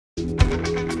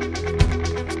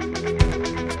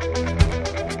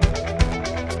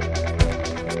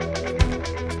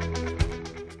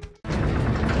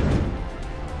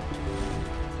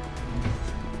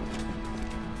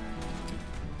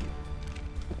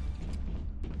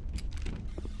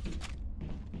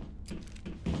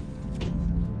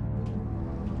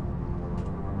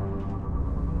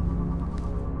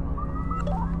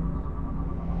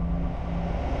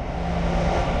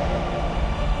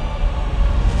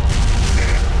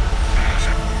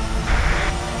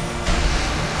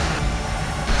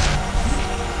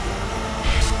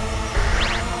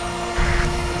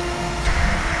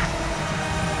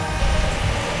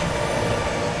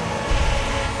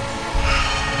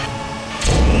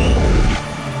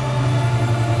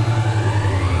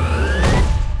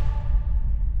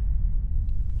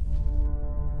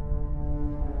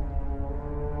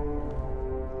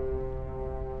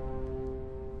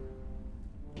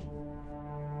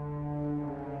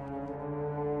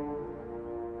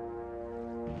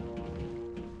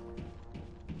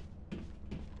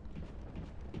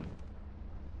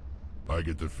I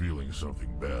get the feeling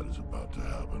something bad is about to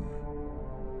happen.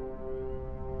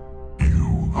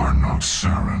 You are not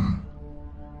Saren.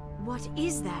 What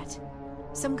is that?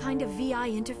 Some kind of VI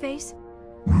interface?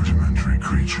 Rudimentary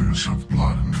creatures of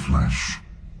blood and flesh.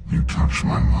 You touch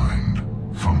my mind,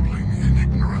 fumbling in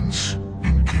ignorance,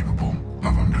 incapable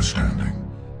of understanding.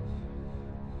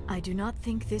 I do not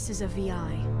think this is a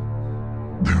VI.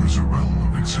 There is a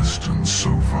realm of existence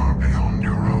so far beyond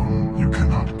your own, you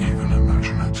cannot even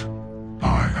imagine it.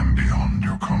 I am beyond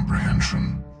your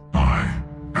comprehension. I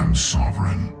am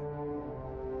Sovereign.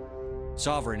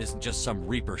 Sovereign isn't just some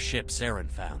Reaper ship Saren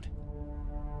found.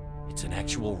 It's an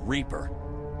actual Reaper.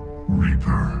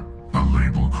 Reaper, a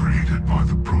label created by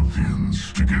the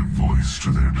Protheans to give voice to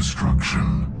their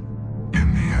destruction.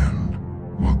 In the end,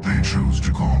 what they chose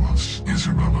to call us is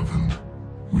irrelevant.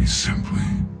 We simply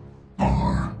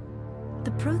are.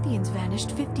 The Protheans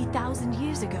vanished 50,000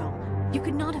 years ago. You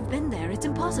could not have been there. It's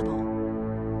impossible.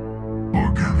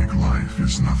 Organic life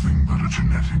is nothing but a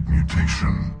genetic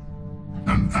mutation.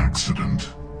 An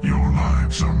accident. Your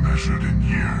lives are measured in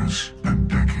years and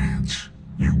decades.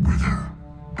 You wither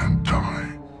and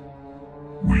die.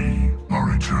 We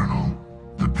are eternal,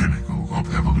 the pinnacle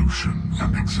of evolution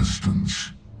and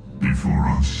existence. Before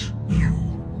us, you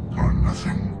are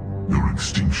nothing. Your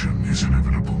extinction is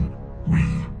inevitable. We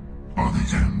are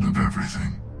the end of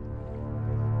everything.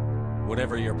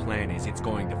 Whatever your plan is, it's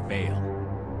going to fail.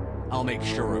 I'll make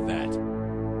sure of that.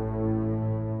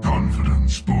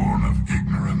 Confidence born of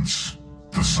ignorance.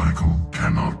 The cycle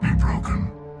cannot be broken.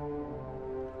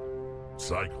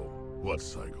 Cycle? What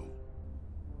cycle?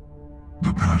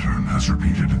 The pattern has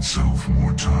repeated itself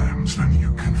more times than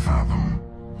you can fathom.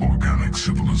 Organic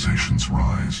civilizations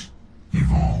rise,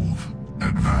 evolve,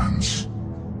 advance,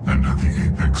 and at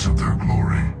the apex of their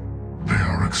glory, they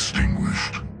are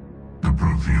extinguished. The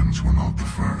Protheans were not the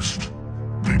first.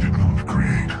 They did not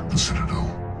create the Citadel.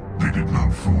 They did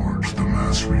not forge the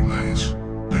mass relays.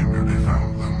 They merely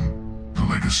found them. The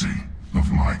legacy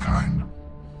of my kind.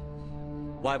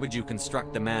 Why would you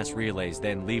construct the mass relays,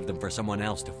 then leave them for someone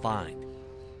else to find?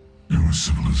 Your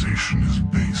civilization is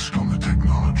based on the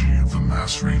technology of the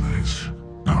mass relays.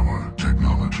 Our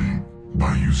technology.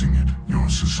 By using it, your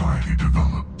society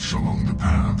develops along the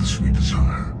paths we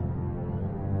desire.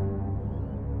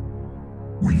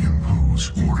 We impose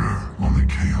order on the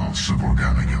chaos of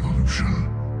organic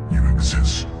evolution. You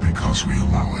exist because we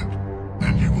allow it,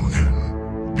 and you will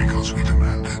end because we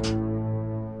demand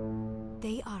it.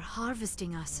 They are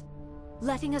harvesting us,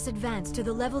 letting us advance to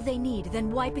the level they need, then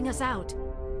wiping us out.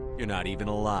 You're not even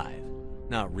alive.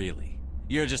 Not really.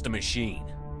 You're just a machine,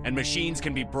 and machines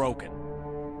can be broken.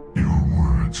 Your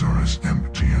words are as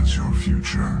empty as your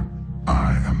future.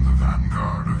 I am the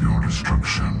vanguard of your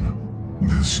destruction.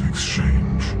 This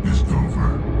exchange is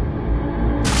over.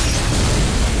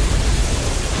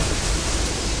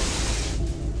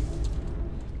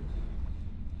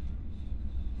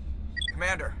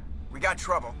 Commander, we got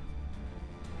trouble.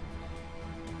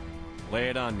 Lay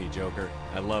it on me, Joker.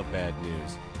 I love bad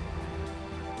news.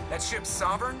 That ship's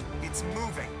Sovereign? It's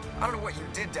moving. I don't know what you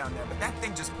did down there, but that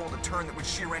thing just pulled a turn that would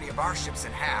shear any of our ships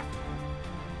in half.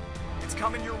 It's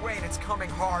coming your way, and it's coming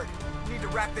hard. You need to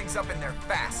wrap things up in there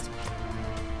fast.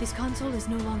 This console is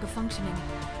no longer functioning.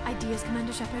 Ideas,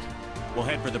 Commander Shepard? We'll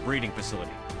head for the breeding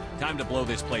facility. Time to blow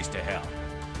this place to hell.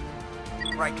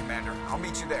 Right, Commander. I'll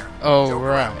meet you there. Oh,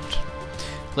 right.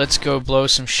 Let's go blow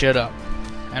some shit up.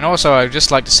 And also, I'd just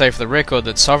like to say for the record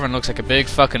that Sovereign looks like a big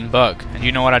fucking bug. And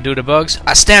you know what I do to bugs?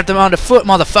 I stamp them on the foot,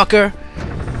 motherfucker!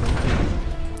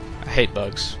 I hate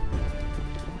bugs.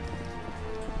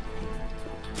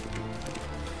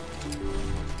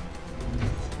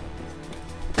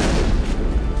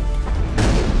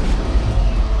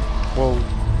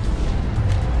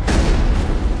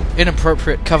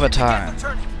 Inappropriate cover time.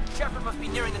 Shepard must be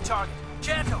nearing the target.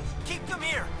 Gentle, keep them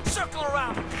here. Circle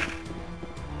around.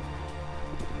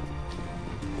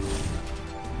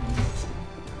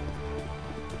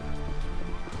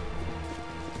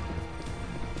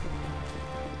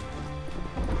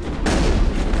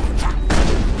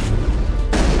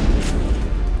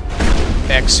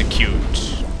 Execute.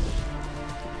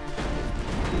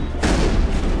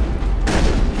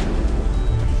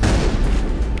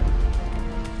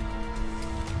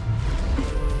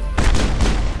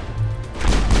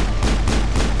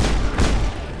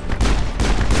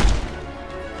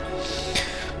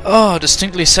 Oh,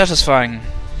 distinctly satisfying.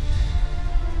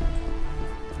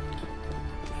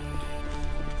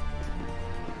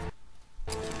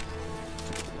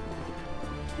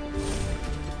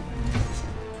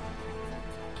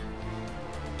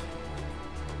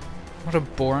 What a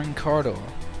boring corridor.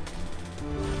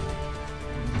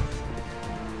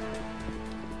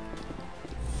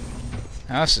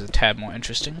 Now this is a tad more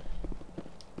interesting.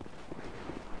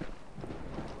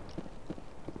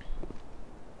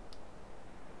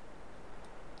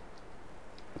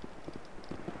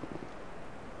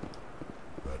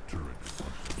 That turret is a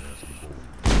nasty hole.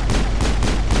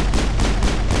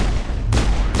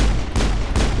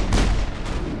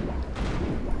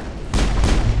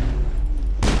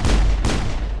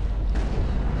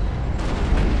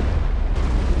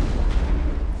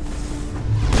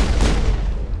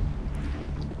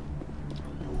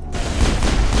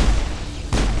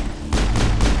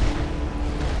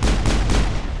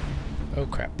 Oh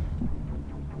crap.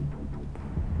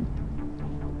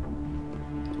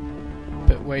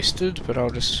 Bit wasted, but I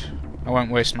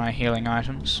won't waste my healing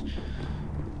items.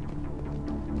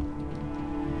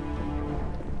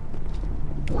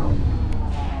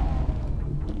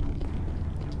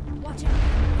 Watch out.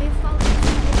 They've followed us.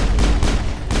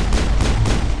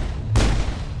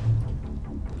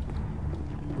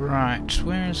 Right,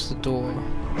 where's the door?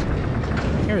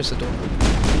 Here is the door.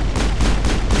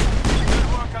 Good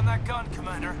work on that gun,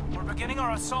 Commander. We're beginning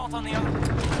our assault on the other.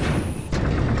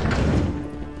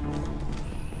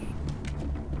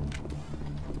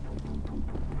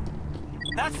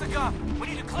 That's the gun. We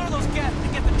need to clear those gaps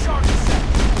and get the charges set.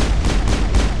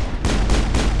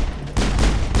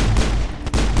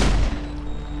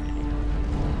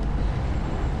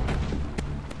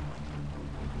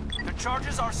 The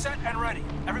charges are set and ready.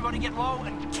 Everybody get low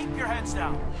and keep your heads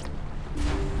down.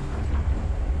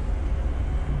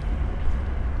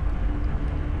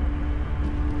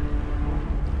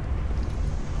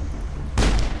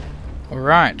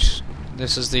 Alright,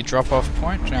 this is the drop-off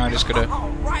point. Now I just gotta All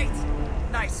right.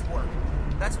 Nice work.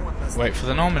 That's one less. wait for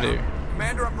the Normandy.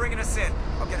 Commander, I'm bringing us in.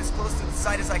 I'll get as close to the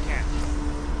site as I can.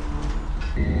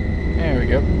 There we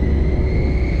go.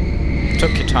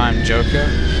 Took your time, Joker.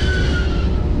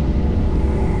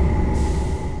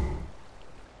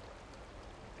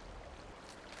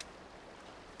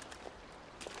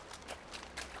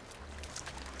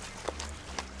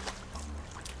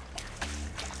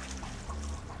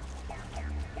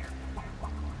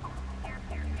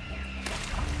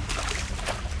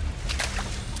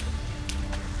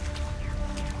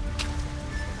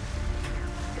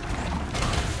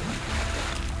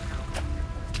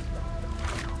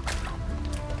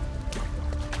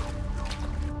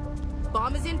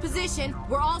 Bomb is in position.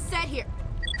 We're all set here.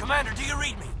 Commander, do you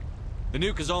read me? The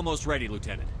nuke is almost ready,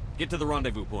 Lieutenant. Get to the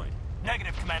rendezvous point.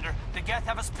 Negative, Commander. The Geth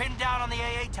have us pinned down on the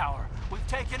AA tower. We've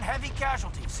taken heavy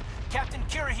casualties. Captain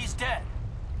Kirahi's dead.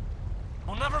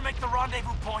 We'll never make the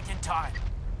rendezvous point in time.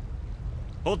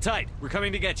 Hold tight. We're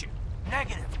coming to get you.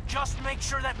 Negative. Just make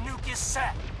sure that nuke is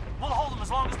set. We'll hold them as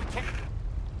long as we can.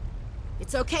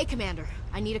 It's okay, Commander.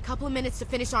 I need a couple of minutes to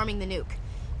finish arming the nuke.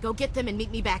 Go get them and meet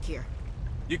me back here.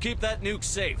 You keep that nuke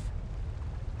safe.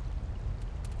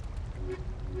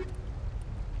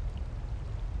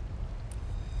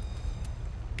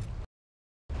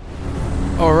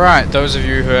 Alright, those of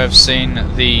you who have seen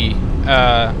the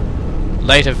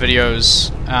later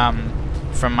videos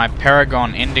from my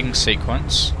Paragon ending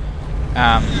sequence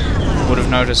would have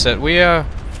noticed that we are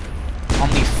on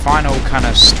the final kind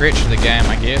of stretch of the game,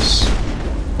 I guess.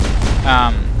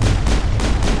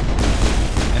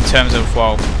 In terms of,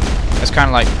 well, it's kind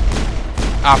of like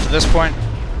after this point.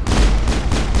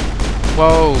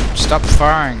 Whoa, stop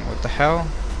firing, what the hell?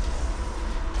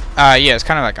 Yeah, it's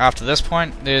kind of like after this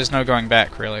point, there's no going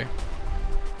back, really.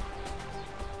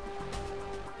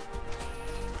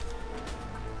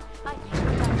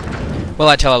 Well,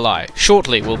 I tell a lie.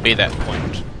 Shortly will be that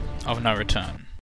point of no return.